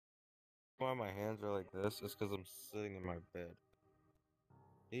Why my hands are like this is because I'm sitting in my bed.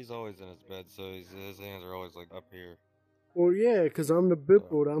 He's always in his bed, so his hands are always like up here. Well, yeah, because I'm the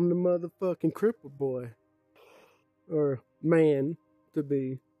bippled. I'm the motherfucking crippled boy. Or man, to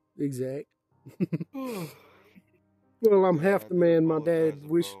be exact. Well, I'm half the man my dad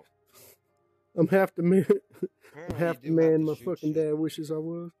wished. I'm half the man. I'm half the man my fucking dad wishes I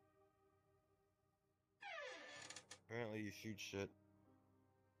was. Apparently, you shoot shit.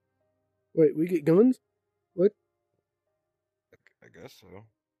 Wait, we get guns? What? I guess so.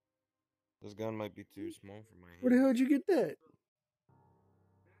 This gun might be too small for my hand. Where the hell did you get that?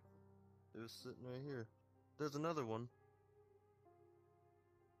 It was sitting right here. There's another one.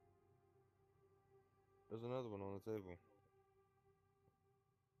 There's another one on the table.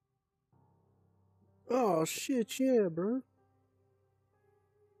 Oh, shit, yeah, bro.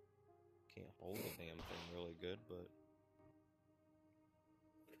 Can't hold the damn thing really good, but...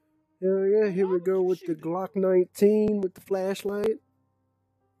 Hell yeah, here we go with the Glock 19 with the flashlight.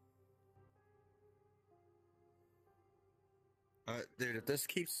 Dude, if this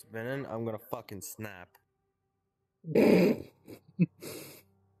keeps spinning, I'm gonna fucking snap.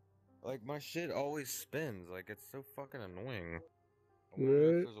 Like, my shit always spins. Like, it's so fucking annoying. I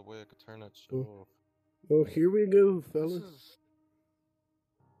wonder if there's a way I could turn that shit off. Well, here we go, fellas.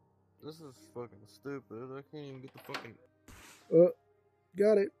 This is fucking stupid. I can't even get the fucking...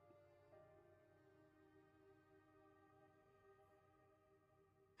 Got it.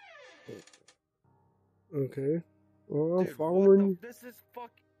 Okay. Well, I'm following you. This is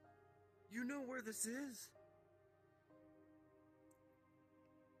fuck... You know where this is?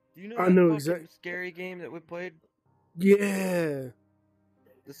 Do you know that fucking scary game that we played? Yeah.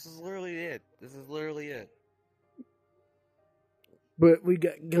 This is literally it. This is literally it. But we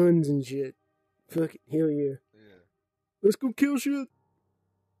got guns and shit. Fuck it. Hell yeah. Yeah. Let's go kill shit.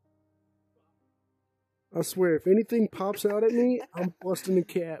 I swear, if anything pops out at me, I'm busting the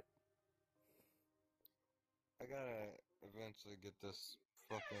cap. I gotta eventually get this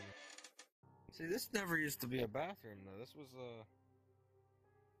fucking... See, this never used to be a bathroom, though. This was,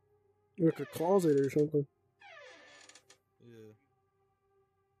 like a closet or something. Yeah.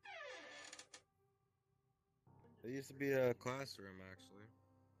 It used to be a classroom, actually.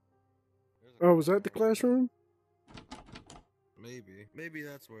 Oh, was that the classroom? Maybe. Maybe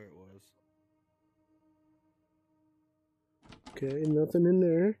that's where it was. Okay, nothing in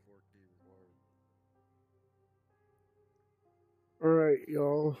there. Alright,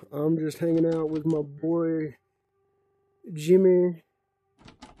 y'all. I'm just hanging out with my boy Jimmy.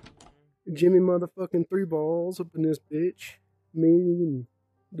 Jimmy motherfucking 3 balls up in this bitch. Me and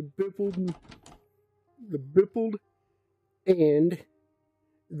the bippled and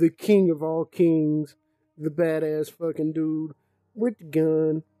the king of all kings, the badass fucking dude with the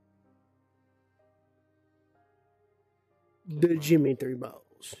gun, the Jimmy 3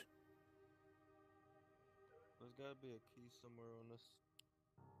 balls. There's gotta be a key somewhere on this.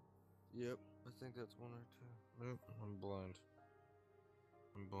 Yep, I think that's one or two. Nope, I'm blind.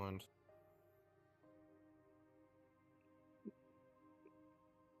 I'm blind.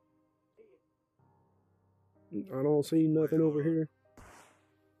 I don't see nothing over here.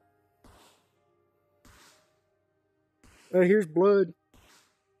 Here's blood.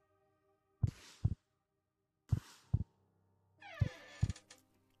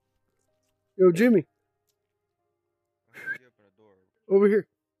 Yo, Jimmy. Over here.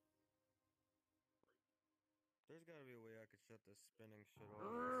 There's gotta be a way I could shut this spinning shit off.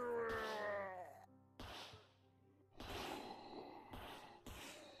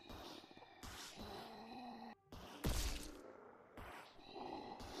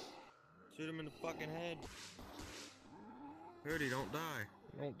 Shoot him in the fucking head. Cody, don't die.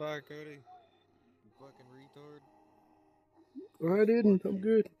 Don't die, Cody. You fucking retard. I didn't. I'm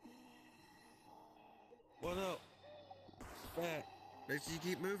good. What up? Fat. Make sure you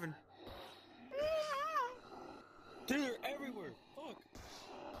keep moving. Dude, they're everywhere. Fuck.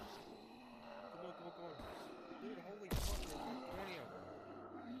 Come on. Dude, holy fuck, there's like 20 of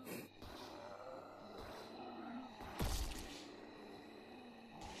them.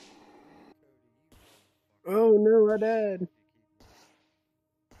 Oh no, I died.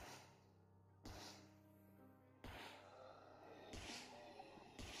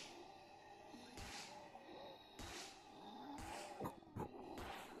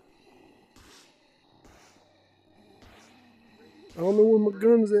 I don't know where my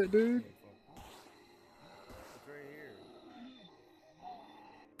gun's at, dude. It's right here.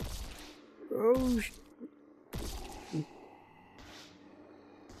 Oh,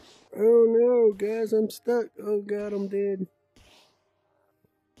 oh no, guys, I'm stuck. Oh god, I'm dead.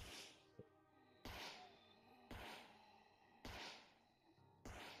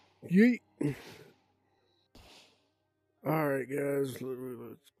 Yeet. Alright, guys,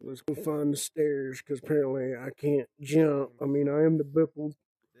 let's go find the stairs, because apparently I can't jump. I mean, I am the Bipple.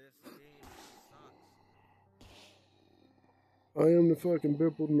 This game sucks. I am the fucking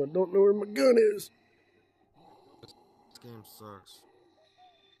Bipple, and I don't know where my gun is. This game sucks.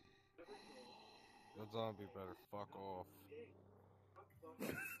 The zombie better fuck off.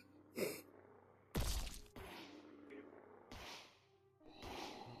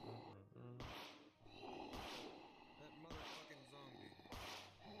 That motherfucking zombie.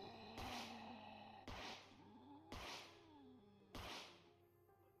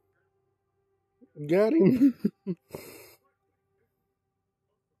 Got him.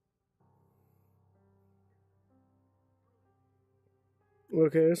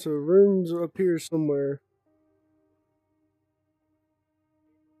 Okay, so room's up here somewhere.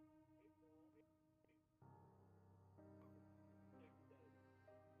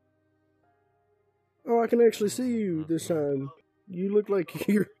 Oh, I can actually see you this time. You look like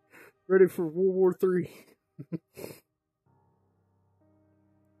you're ready for World War III.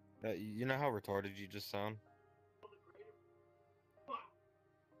 You know how retarded you just sound?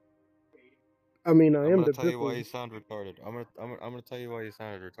 I mean, I I'm am gonna the tell you why Bipple. you sound retarded. I'm gonna tell you why you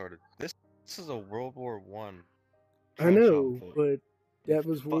sounded retarded. This is a World War One. I know, but that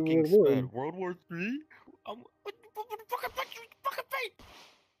was World War Fucking sped. One. World War Three? What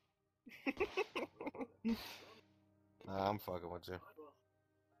Nah, I'm fucking with you.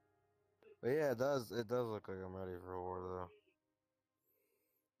 But yeah, it does look like I'm ready for a war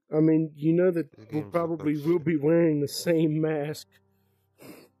though. I mean, you know that These we'll games look probably like will shit. be wearing the same mask.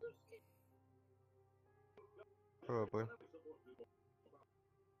 Probably.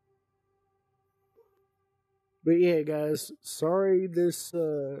 But yeah, guys, sorry this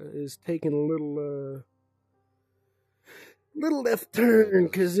is taking a little left turn,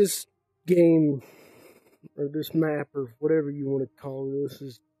 because this game, or this map, or whatever you want to call this,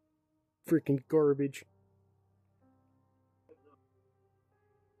 is freaking garbage.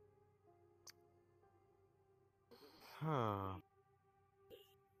 Huh.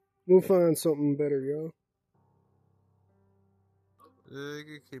 We'll find something better, y'all. Yeah, you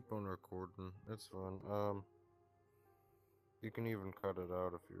can keep on recording. It's fun. You can even cut it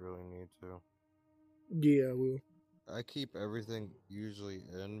out if you really need to. Yeah, I will. I keep everything usually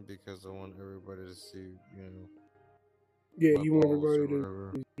in because I want everybody to see, Yeah, my you want balls or everybody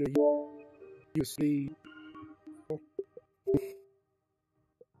whatever. to see.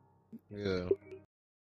 Yeah.